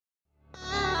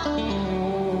Hey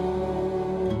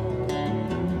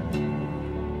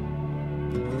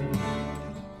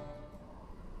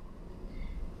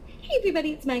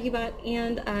everybody, it's MaggieBot,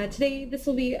 and today this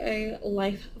will be a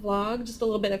life vlog, just a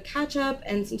little bit of catch up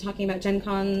and some talking about Gen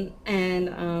Con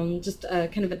and just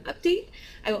kind of an update.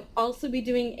 I will also be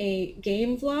doing a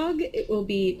game vlog. It will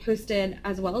be posted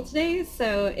as well today,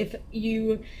 so if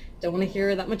you don't want to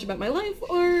hear that much about my life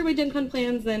or my Gen Con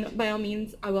plans, then by all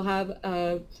means I will have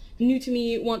a new to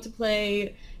me, want to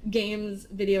play games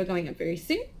video going up very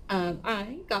soon.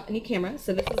 I got a new camera,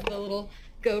 so this is the little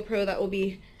GoPro that will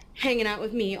be hanging out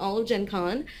with me all of Gen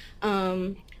Con.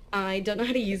 I don't know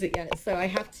how to use it yet, so I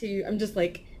have to, I'm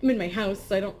in my house,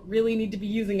 so I don't really need to be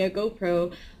using a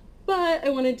GoPro, but I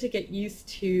wanted to get used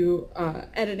to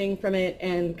editing from it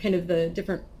and kind of the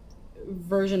different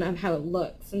version of how it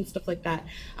looks and stuff like that.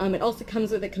 It also comes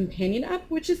with a companion app,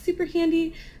 which is super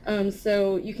handy,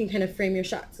 so you can kind of frame your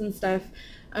shots and stuff.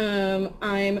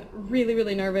 I'm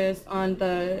really nervous on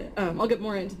the, I'll get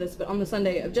more into this, but on the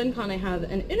Sunday of Gen Con I have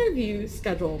an interview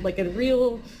scheduled, like a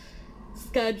real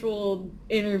scheduled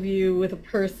interview with a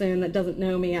person that doesn't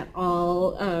know me at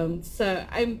all. So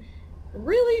I'm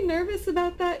really nervous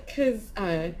about that because,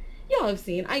 y'all have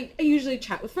seen, I usually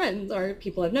chat with friends or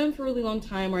people I've known for a really long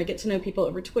time, or I get to know people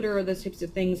over Twitter or those types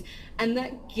of things, and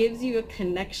that gives you a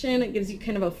connection, it gives you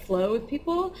kind of a flow with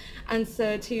people. And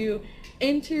so to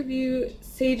interview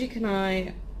Seiji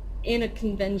Kanai in a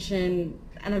convention,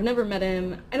 and I've never met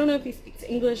him, I don't know if he speaks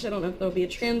English, I don't know if there'll be a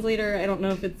translator, I don't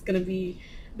know if it's gonna be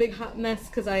a big hot mess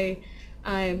because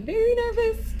I'm very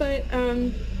nervous, but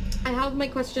I have my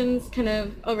questions kind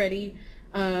of already.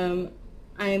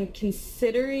 I'm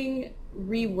considering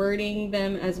rewording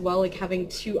them as well, like having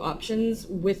two options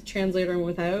with translator and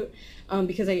without,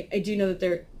 because I do know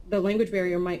that the language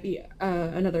barrier might be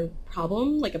another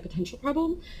problem, like a potential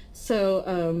problem.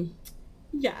 So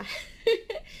yeah.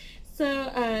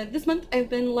 So this month I've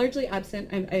been largely absent.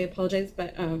 I apologize,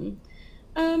 but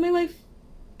my life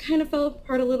kind of fell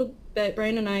apart a little bit.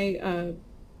 Brian and I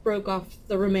broke off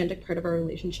the romantic part of our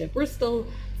relationship. We're still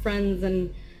friends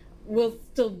and we'll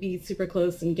still be super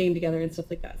close and game together and stuff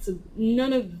like that. So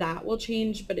none of that will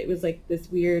change, but it was like this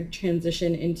weird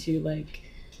transition into like,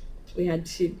 we had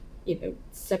to, you know,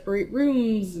 separate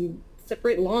rooms and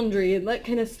separate laundry and that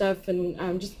kind of stuff,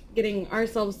 and just getting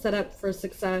ourselves set up for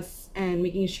success and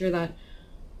making sure that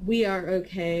we are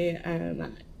okay and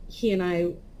that he and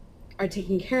I are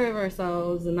taking care of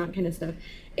ourselves and that kind of stuff.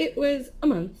 It was a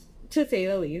month, to say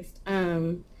the least,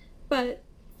 but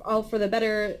all for the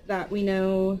better that we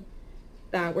know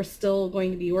that we're still going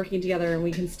to be working together and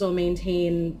we can still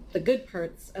maintain the good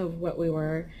parts of what we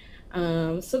were.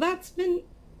 So that's been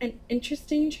an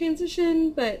interesting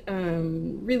transition, but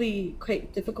really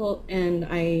quite difficult, and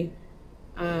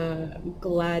I'm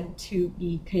glad to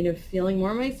be kind of feeling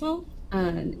more myself.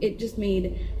 It just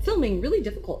made filming really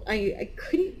difficult. I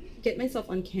couldn't get myself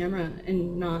on camera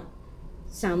and not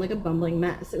sound like a bumbling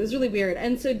mess. It was really weird.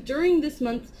 And so during this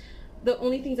month, the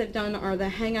only things I've done are the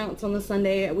hangouts on the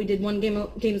Sunday. We did one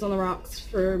Games on the Rocks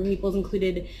for Meeples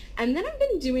included, and then I've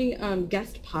been doing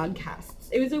guest podcasts.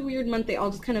 It was a weird month. They all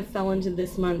just kind of fell into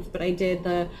this month, but I did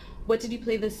the what did you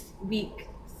play this week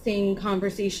thing,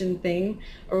 conversation thing,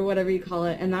 or whatever you call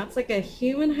it, and that's like a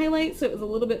human highlight, so it was a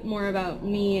little bit more about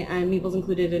me and Meeples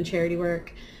included and charity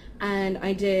work. And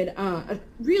I did a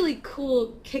really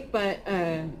cool kick butt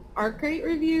arc rate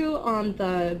review on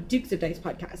the Dukes of Dice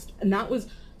podcast, and that was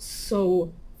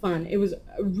so fun. It was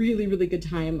a really good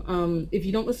time. If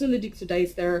you don't listen to the Dukes of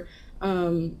Dice, they're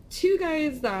two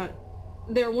guys that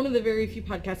they're one of the very few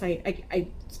podcasts I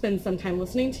spend some time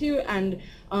listening to, and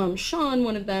Sean,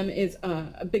 one of them, is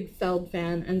a big Feld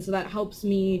fan, and so that helps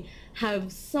me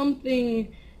have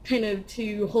something kind of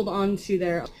to hold on to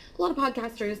there. A lot of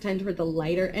podcasters tend toward the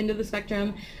lighter end of the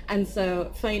spectrum, and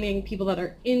so finding people that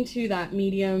are into that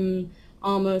medium,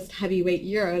 almost heavyweight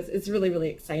Euros is really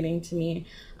exciting to me.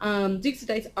 Dukes of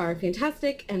Dice are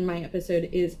fantastic, and my episode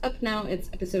is up now. It's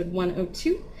episode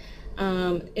 102.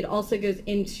 It also goes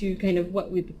into kind of what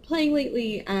we've been playing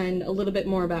lately and a little bit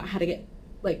more about how to get,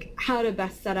 like, how to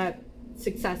best set up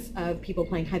success of people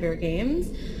playing high barrier games.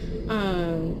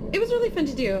 It was really fun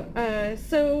to do.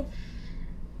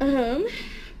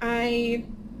 I'm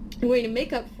going to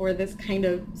make up for this kind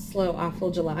of slow,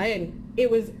 awful July, and it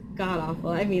was god-awful.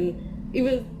 I mean, it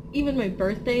was, even my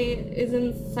birthday is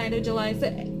inside of July, so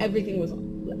everything was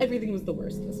the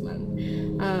worst this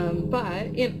month. But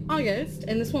in August,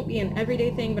 and this won't be an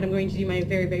everyday thing, but I'm going to do my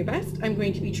very best, I'm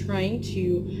going to be trying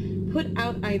to put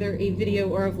out either a video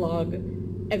or a vlog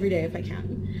every day if I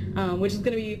can, which is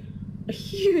going to be a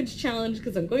huge challenge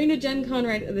because I'm going to Gen Con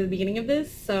right at the beginning of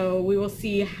this, so we will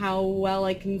see how well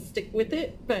I can stick with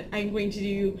it, but I'm going to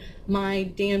do my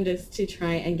damnedest to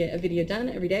try and get a video done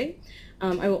every day.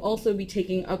 I will also be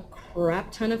taking a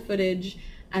crap ton of footage,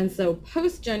 and so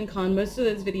post Gen Con, most of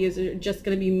those videos are just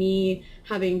going to be me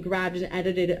having grabbed and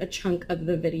edited a chunk of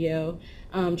the video,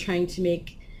 trying to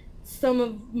make some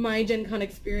of my Gen Con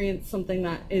experience something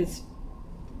that is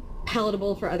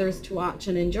palatable for others to watch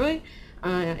and enjoy.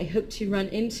 I hope to run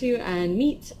into and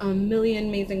meet a million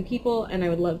amazing people, and I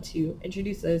would love to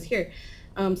introduce those here.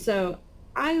 So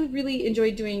I really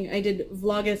enjoyed I did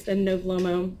Vlogust and No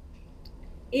Vlomo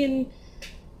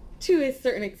to a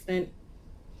certain extent.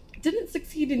 Didn't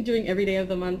succeed in doing every day of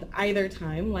the month either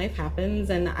time. Life happens,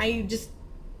 and I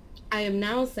am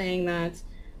now saying that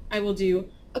I will do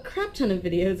a crap ton of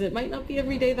videos. It might not be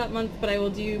every day that month, but I will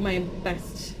do my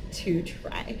best to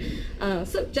try.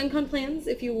 So Gen Con plans,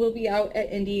 if you will be out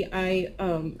at Indy,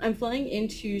 I'm flying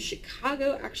into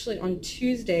Chicago actually on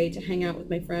Tuesday to hang out with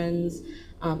my friends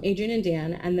Adrian and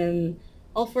Dan, and then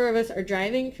all four of us are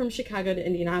driving from Chicago to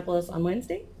Indianapolis on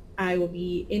Wednesday. I will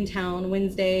be in town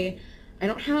Wednesday. I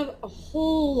don't have a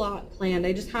whole lot planned.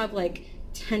 I just have like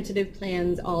tentative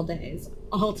plans all days,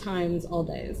 all times, all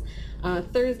days.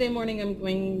 Thursday morning I'm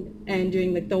going and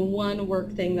doing like the one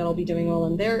work thing that I'll be doing while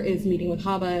I'm there is meeting with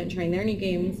Haba and trying their new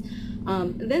games.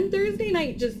 Then Thursday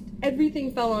night, just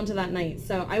everything fell onto that night.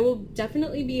 So I will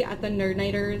definitely be at the Nerd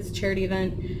Nighters charity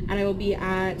event, and I will be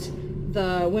at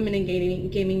the Women in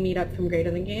Gaming meetup from Greater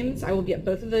Than Games. I will be at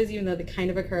both of those, even though they kind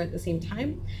of occur at the same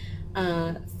time.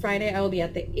 Friday I will be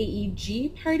at the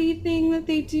AEG party thing that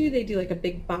they do. They do like a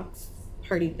big box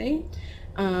party thing.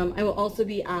 I will also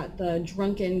be at the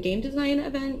Drunken Game Design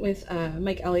event with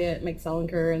Mike Elliott, Mike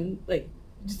Selinker, and like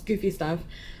just goofy stuff.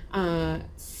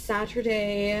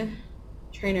 Saturday,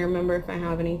 trying to remember if I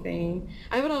have anything.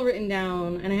 I have it all written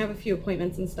down, and I have a few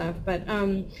appointments and stuff, but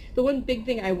the one big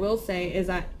thing I will say is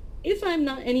that if I'm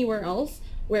not anywhere else,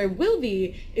 where I will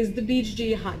be is the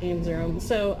BGG Hot Games Room.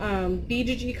 So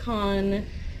BGG Con,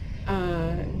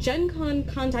 Gen Con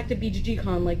contacted BGG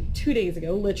Con like 2 days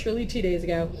ago, literally 2 days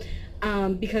ago,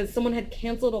 because someone had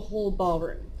canceled a whole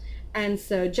ballroom. And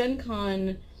so Gen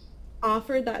Con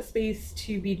offered that space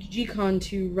to BGG Con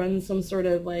to run some sort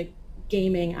of like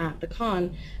gaming at the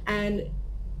con. And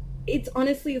it's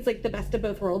honestly, it's like the best of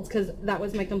both worlds, because that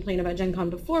was my complaint about Gen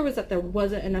Con before, was that there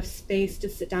wasn't enough space to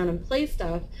sit down and play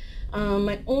stuff.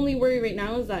 My only worry right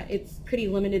now is that it's pretty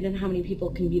limited in how many people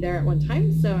can be there at one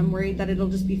time, so I'm worried that it'll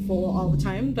just be full all the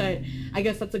time, but I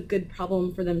guess that's a good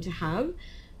problem for them to have.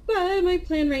 But my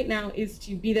plan right now is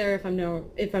to be there if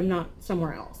I'm not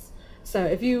somewhere else. So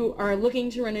if you are looking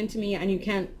to run into me and you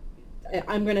can't,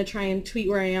 I'm going to try and tweet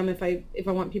where I am. If I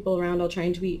want people around, I'll try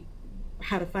and tweet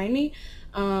how to find me.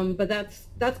 But that's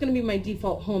going to be my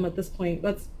default home at this point.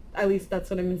 At least that's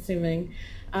what I'm assuming.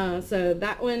 So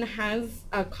that one has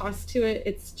a cost to it.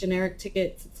 It's generic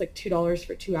tickets. It's like $2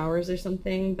 for 2 hours or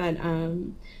something. But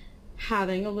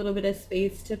having a little bit of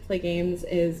space to play games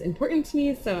is important to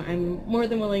me, so I'm more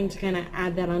than willing to kind of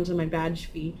add that onto my badge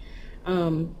fee.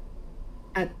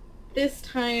 At this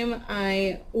time,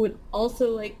 I would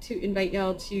also like to invite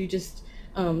y'all to just,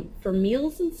 for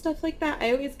meals and stuff like that,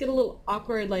 I always get a little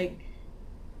awkward, like,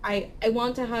 I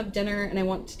want to have dinner and I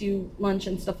want to do lunch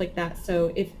and stuff like that,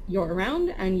 so if you're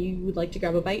around and you would like to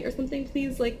grab a bite or something,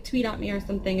 please like tweet at me or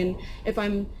something, and if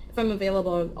I'm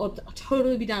available, I'll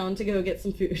totally be down to go get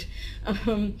some food.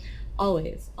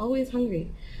 Always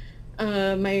hungry.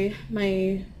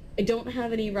 I don't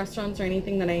have any restaurants or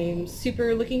anything that I'm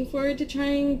super looking forward to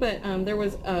trying, but there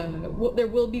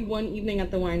will be one evening at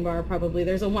the wine bar probably.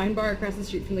 There's a wine bar across the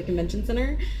street from the convention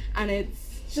center, and it's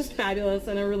just fabulous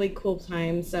and a really cool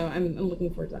time, so I'm looking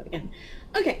forward to that again.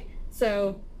 Okay,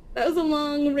 so that was a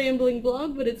long rambling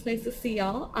vlog, but it's nice to see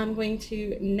y'all. I'm going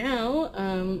to now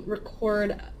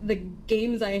record the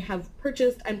games I have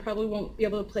purchased and probably won't be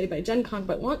able to play by Gen Con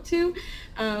but want to,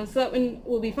 so that one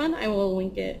will be fun. I will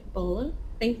link it below.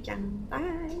 Thank ya.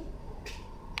 Bye.